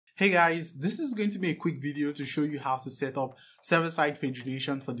Hey guys, this is going to be a quick video to show you how to set up server-side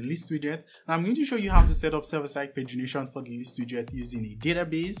pagination for the list widget. And I'm going to show you how to set up server-side pagination for the list widget using a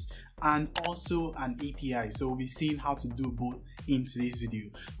database and also an API. So we'll be seeing how to do both in today's video.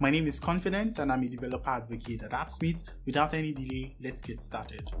 My name is Confident and I'm a developer advocate at AppSmith. Without any delay, let's get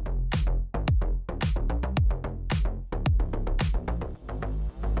started.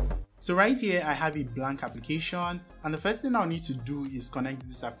 So right here, I have a blank application, and the first thing I'll need to do is connect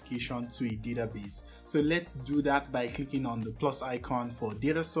this application to a database. So let's do that by clicking on the plus icon for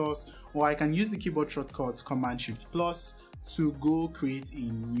data source, or I can use the keyboard shortcut Command-Shift+ to go create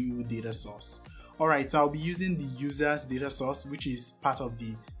a new data source. Alright, so I'll be using the users data source, which is part of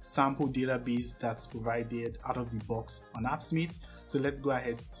the sample database that's provided out of the box on AppSmith. So let's go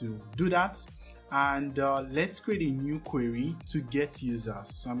ahead to do that. And let's create a new query to get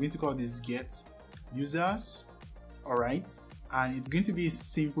users. So I'm going to call this get users. All right. And it's going to be a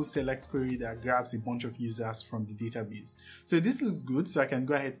simple select query that grabs a bunch of users from the database. So this looks good. So I can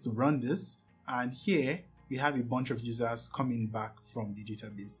go ahead to run this. And here we have a bunch of users coming back from the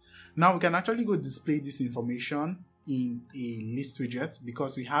database. Now we can actually go display this information in a list widget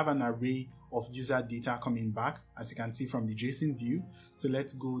because we have an array of user data coming back, as you can see from the JSON view. So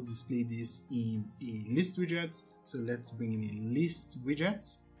let's go display this in a list widget. So let's bring in a list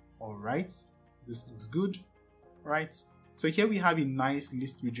widget. All right, this looks good. All right, so here we have a nice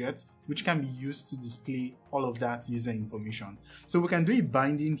list widget which can be used to display all of that user information. So we can do a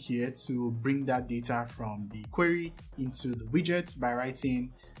binding here to bring that data from the query into the widget by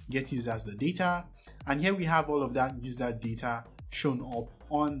writing get users the data. And here we have all of that user data shown up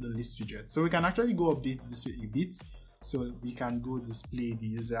on the list widget. So we can actually go update this a bit. So we can go display the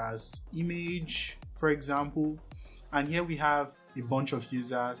user's image, for example. And here we have a bunch of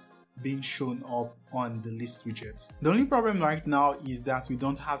users being shown up on the list widget. The only problem right now is that we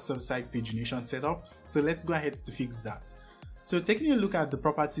don't have server-side pagination set up. So let's go ahead to fix that. So taking a look at the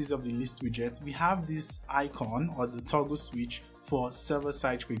properties of the list widget, we have this icon or the toggle switch for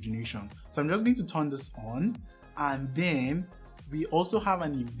server-side pagination. So I'm just going to turn this on, and then we also have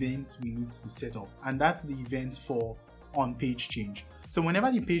an event we need to set up, and that's the event for on-page change. So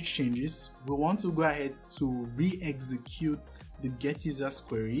whenever the page changes, we want to go ahead to re-execute the get users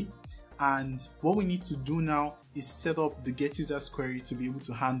query. And what we need to do now is set up the get users query to be able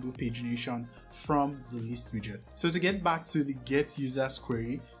to handle pagination from the list widget. So to get back to the get users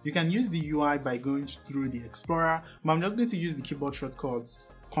query, you can use the UI by going through the Explorer, but I'm just going to use the keyboard shortcuts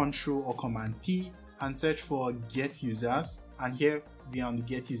Ctrl or Command P and search for get users, and here we are on the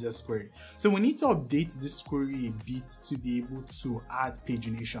get users query. So we need to update this query a bit to be able to add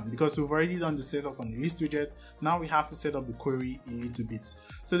pagination because we've already done the setup on the list widget. Now we have to set up the query a little bit.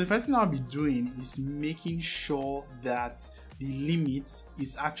 So the first thing I'll be doing is making sure that the limit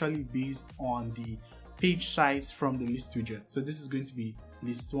is actually based on the page size from the list widget. So this is going to be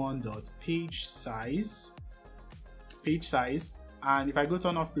list1.page size. And if I go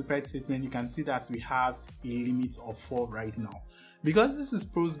turn off prepared statement, you can see that we have a limit of 4 right now. Because this is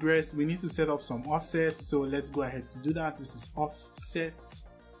Postgres, we need to set up some offset. So let's go ahead to do that. This is offset.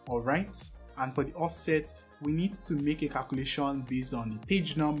 All right. And for the offset, we need to make a calculation based on the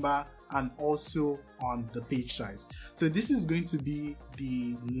page number and also on the page size. So this is going to be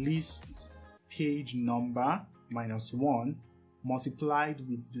the list page number minus 1 multiplied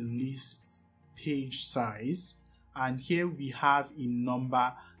with the list page size. And here we have a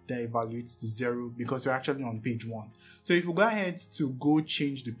number that evaluates to 0 because we're actually on page 1. So if we go ahead to go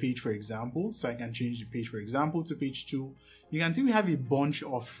change the page, for example, so I can change the page, for example, to page 2, you can see we have a bunch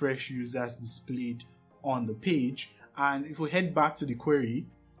of fresh users displayed on the page. And if we head back to the query,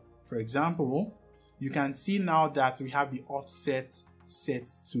 for example, you can see now that we have the offset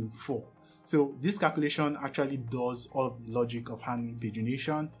set to 4. So this calculation actually does all of the logic of handling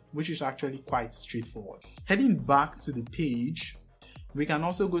pagination, which is actually quite straightforward. Heading back to the page, we can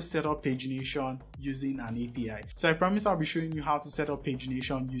also go set up pagination using an API. So I promise I'll be showing you how to set up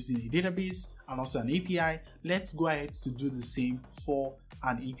pagination using a database and also an API. Let's go ahead to do the same for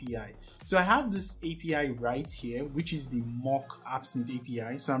an API. So I have this API right here, which is the mock AppSmith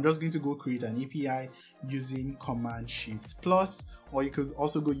API. So I'm just going to go create an API using Command-Shift+, or you could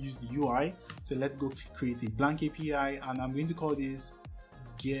also go use the UI. So let's go create a blank API, and I'm going to call this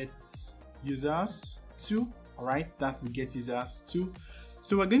get users 2. All right, that's the get users 2.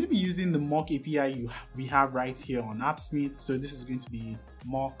 So we're going to be using the mock API we have right here on AppSmith. So this is going to be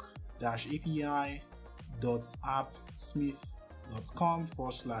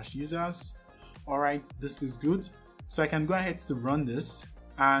mock-api.appsmith.com/users. All right, this looks good. So I can go ahead to run this,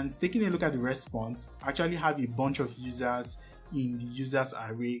 and taking a look at the response, I actually have a bunch of users in the users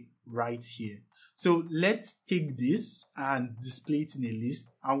array right here. So let's take this and display it in a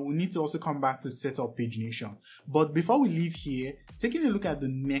list, and we'll need to also come back to set up pagination. But before we leave here, taking a look at the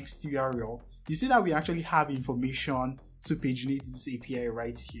next URL, you see that we actually have information to paginate this API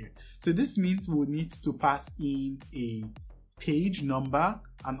right here. So this means we'll need to pass in a page number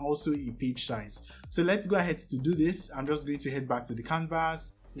and also a page size. So let's go ahead to do this. I'm just going to head back to the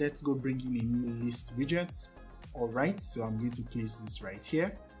canvas. Let's go bring in a new list widget. All right, so I'm going to place this right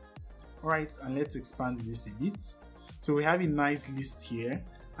here. All right, and let's expand this a bit. So we have a nice list here,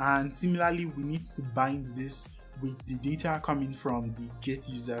 and similarly, we need to bind this with the data coming from the get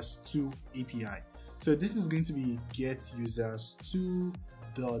users to API. So this is going to be get users to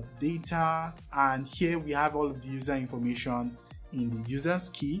 .data, and here we have all of the user information in the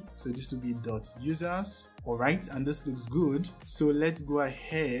users key. So this will be .users. All right, and this looks good. So let's go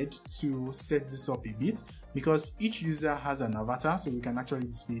ahead to set this up a bit, because each user has an avatar, so we can actually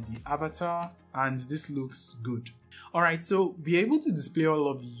display the avatar, and this looks good. All right, so we're able to display all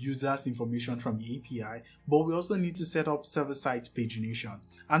of the users' information from the API, but we also need to set up server-side pagination.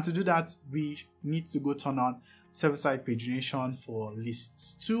 And to do that, we need to go turn on server-side pagination for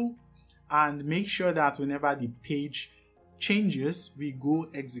list 2, and make sure that whenever the page changes, we go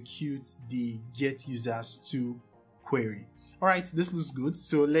execute the get users to query. All right, this looks good.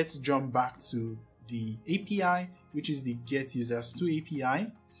 So let's jump back to the API, which is the get users to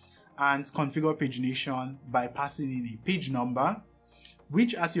API, and configure pagination by passing in a page number,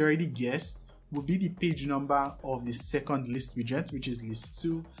 which, as you already guessed, will be the page number of the second list widget, which is list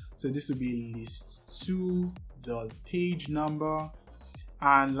 2. So this will be list 2 page number,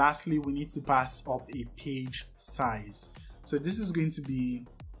 and lastly, we need to pass up a page size. So this is going to be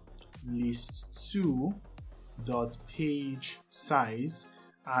list 2 page size,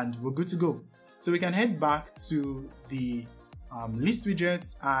 and we're good to go. So we can head back to the list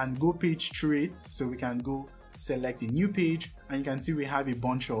widgets and go page through it. So we can go select a new page, and you can see we have a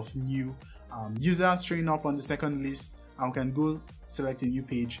bunch of new users showing up on the second list, and we can go select a new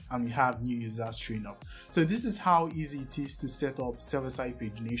page and we have new users showing up. So this is how easy it is to set up server-side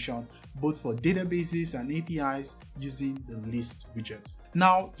pagination, both for databases and APIs using the list widget.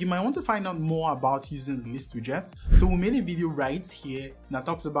 Now, you might want to find out more about using the list widget. So we made a video right here that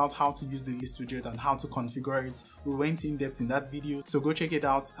talks about how to use the list widget and how to configure it. We went in depth in that video, so go check it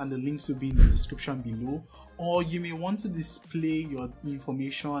out, and the links will be in the description below. Or you may want to display your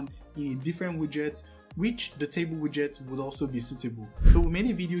information in a different widget, which the table widget would also be suitable. So we made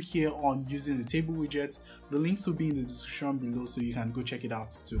a video here on using the table widget. The links will be in the description below, so you can go check it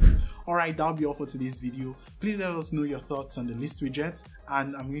out too. Alright, that'll be all for today's video. Please let us know your thoughts on the list widget,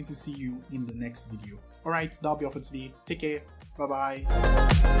 and I'm going to see you in the next video. Alright, that'll be all for today. Take care. Bye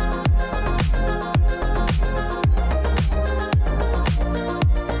bye.